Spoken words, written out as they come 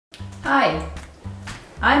Hi,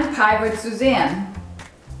 I'm Pirate Susanne.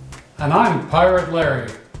 And I'm Pirate Larry.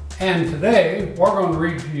 And today we're going to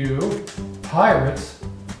read to you Pirates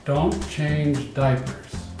Don't Change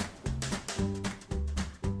Diapers.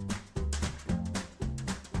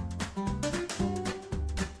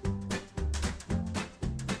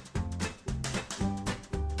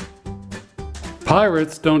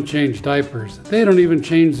 Pirates don't change diapers. They don't even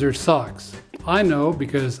change their socks. I know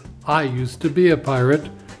because I used to be a pirate,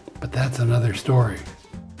 but that's another story.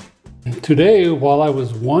 Today, while I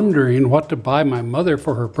was wondering what to buy my mother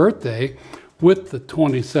for her birthday with the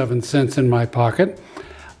 27 cents in my pocket,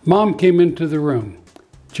 Mom came into the room.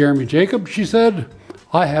 "Jeremy Jacob," she said,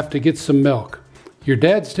 "I have to get some milk. Your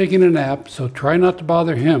dad's taking a nap, so try not to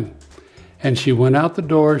bother him." And she went out the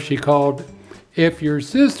door. She called, "If your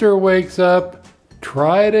sister wakes up,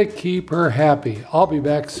 try to keep her happy. I'll be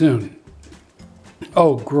back soon."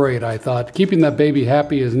 Oh, great, I thought. Keeping that baby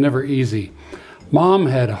happy is never easy. Mom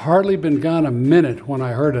had hardly been gone a minute when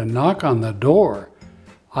I heard a knock on the door.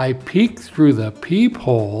 I peeked through the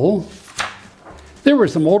peephole. There were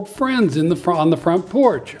some old friends on the front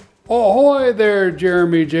porch. "Ahoy there,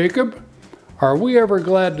 Jeremy Jacob." "Are we ever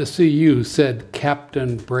glad to see you," said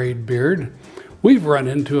Captain Braidbeard. "We've run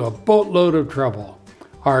into a boatload of trouble.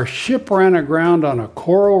 Our ship ran aground on a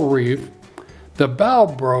coral reef, the bow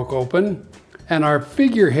broke open, and our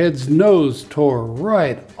figurehead's nose tore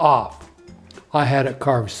right off. I had it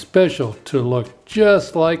carved special to look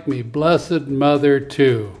just like me blessed mother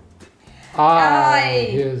too." I,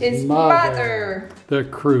 his mother, the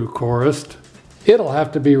crew chorused. "It'll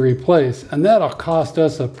have to be replaced, and that'll cost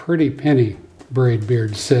us a pretty penny,"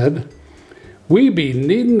 Braidbeard said. "We be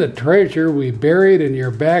needin' the treasure we buried in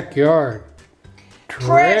your backyard."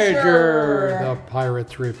 "Treasure," the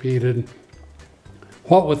pirates repeated.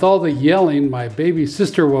 What with all the yelling, my baby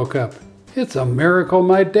sister woke up. It's a miracle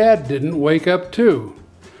my dad didn't wake up too.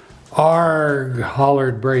 "Arg,"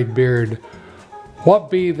 hollered Braidbeard. "What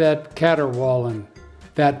be that caterwauling?"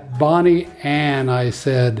 "That Bonney Anne," I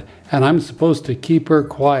said, "and I'm supposed to keep her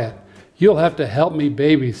quiet. You'll have to help me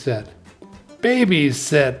babysit."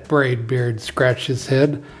 "Babysit?" Braidbeard scratched his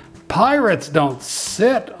head. "Pirates don't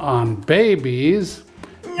sit on babies."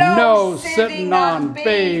 No sitting on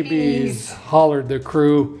babies, hollered the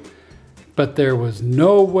crew. But there was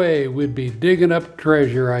no way we'd be digging up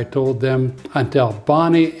treasure, I told them, until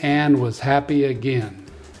Bonney Anne was happy again.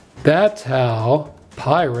 That's how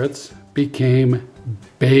pirates became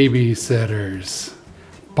babysitters.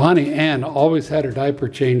 Bonney Anne always had her diaper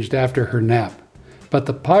changed after her nap, but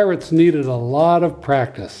the pirates needed a lot of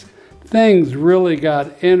practice. Things really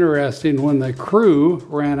got interesting when the crew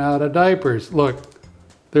ran out of diapers. Look,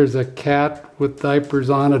 there's a cat with diapers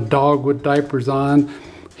on, a dog with diapers on.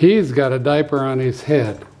 He's got a diaper on his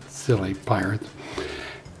head. Silly pirates.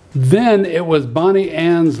 Then it was Bonney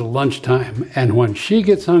Anne's lunchtime, and when she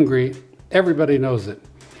gets hungry, everybody knows it.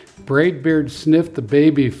 Braidbeard sniffed the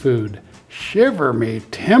baby food. "Shiver me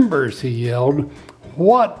timbers," he yelled.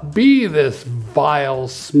 "What be this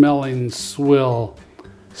vile-smelling swill?"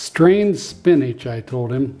 "Strained spinach," I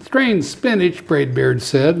told him. "Strained spinach," Braidbeard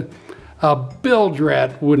said. "A bilge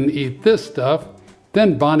rat wouldn't eat this stuff."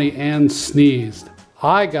 Then Bonney Anne sneezed.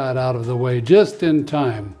 I got out of the way just in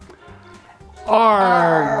time.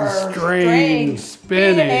 "Arg, strained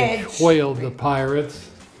spinach," wailed the pirates.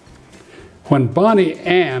 When Bonney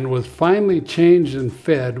Anne was finally changed and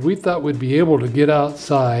fed, we thought we'd be able to get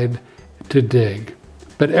outside to dig.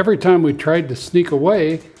 But every time we tried to sneak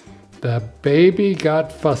away, the baby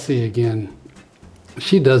got fussy again.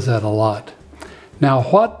 She does that a lot. "Now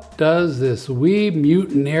what does this wee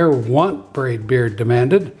mutineer want?" Braidbeard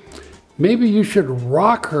demanded. "Maybe you should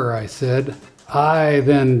rock her," I said. "Aye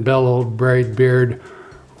then," bellowed Braidbeard.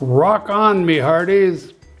 "Rock on, me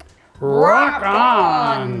hearties." "Rock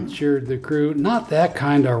on," cheered the crew. "Not that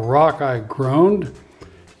kind of rock," I groaned.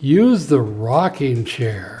 "Use the rocking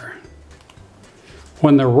chair."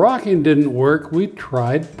 When the rocking didn't work, we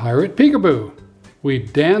tried pirate peekaboo. We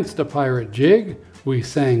danced a pirate jig. We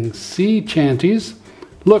sang sea chanties.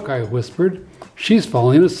 "Look," I whispered, "she's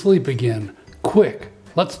falling asleep again. Quick,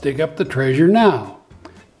 let's dig up the treasure now."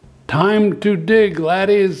 "Time to dig,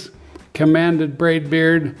 laddies," commanded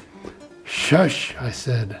Braidbeard. "Shush," I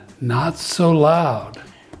said, "not so loud."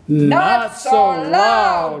 Not so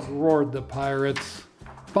loud, roared the pirates.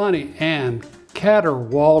 Bonney Anne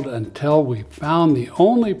caterwauled until we found the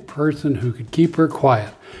only person who could keep her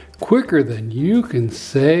quiet. Quicker than you can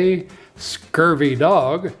say "scurvy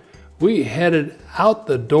dog," we headed out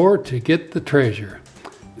the door to get the treasure.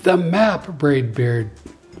 "The map," Braidbeard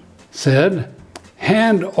said.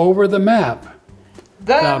 "Hand over the map."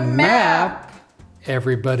 The map.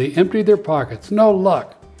 Everybody emptied their pockets. No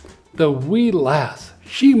luck. The wee lass,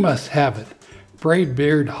 she must have it.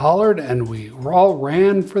 Braidbeard hollered and we all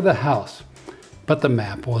ran for the house. But the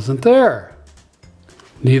map wasn't there.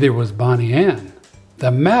 Neither was Bonney Anne.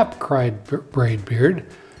 The map, cried Braidbeard.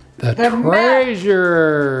 The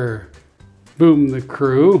treasure! Boomed the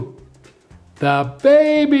crew. The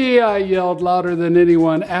baby, I yelled louder than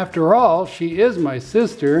anyone. After all, she is my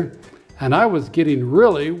sister, and I was getting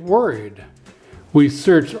really worried. We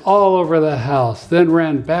searched all over the house, then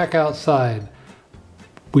ran back outside.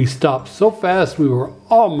 We stopped so fast we were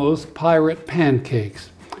almost pirate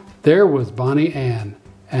pancakes. There was Bonney Anne,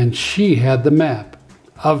 and she had the map.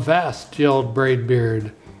 Avast, yelled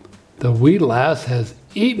Braidbeard. The wee lass has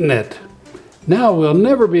eaten it. Now we'll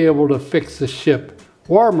never be able to fix the ship.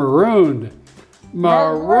 We're marooned.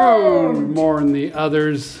 Marooned, mourned the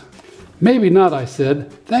others. Maybe not, I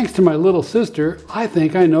said. Thanks to my little sister, I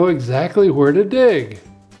think I know exactly where to dig.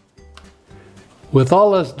 With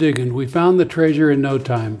all us digging, we found the treasure in no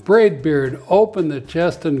time. Braidbeard opened the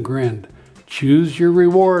chest and grinned. Choose your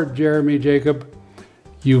reward, Jeremy Jacob.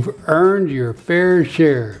 You've earned your fair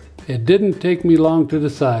share. It didn't take me long to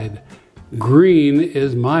decide. Green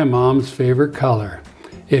is my mom's favorite color.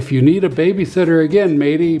 If you need a babysitter again,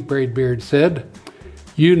 matey, Braidbeard said,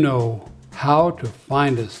 you know how to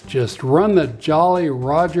find us. Just run the Jolly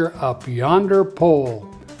Roger up yonder pole.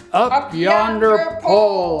 Up yonder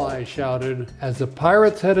pole, I shouted, as the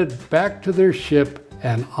pirates headed back to their ship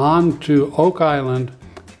and on to Oak Island.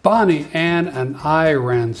 Bonney Anne and I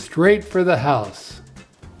ran straight for the house.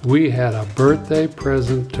 We had a birthday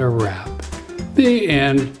present to wrap. The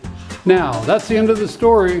end. Now, that's the end of the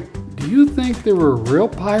story. Do you think there were real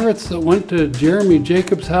pirates that went to Jeremy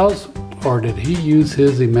Jacobs' house, or did he use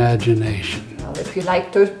his imagination? Well, if you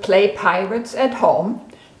like to play pirates at home,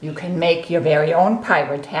 you can make your very own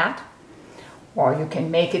pirate hat, or you can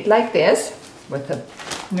make it like this with a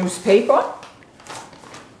newspaper,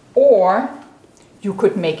 or you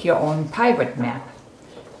could make your own pirate map.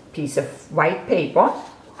 Piece of white paper,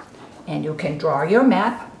 and you can draw your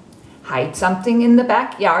map, hide something in the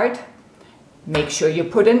backyard, make sure you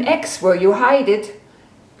put an X where you hide it,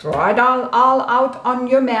 draw it all out on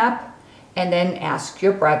your map, and then ask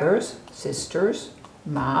your brothers, sisters,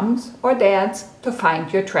 moms, or dads to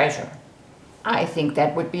find your treasure. I think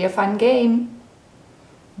that would be a fun game.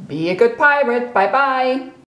 Be a good pirate. Bye-bye.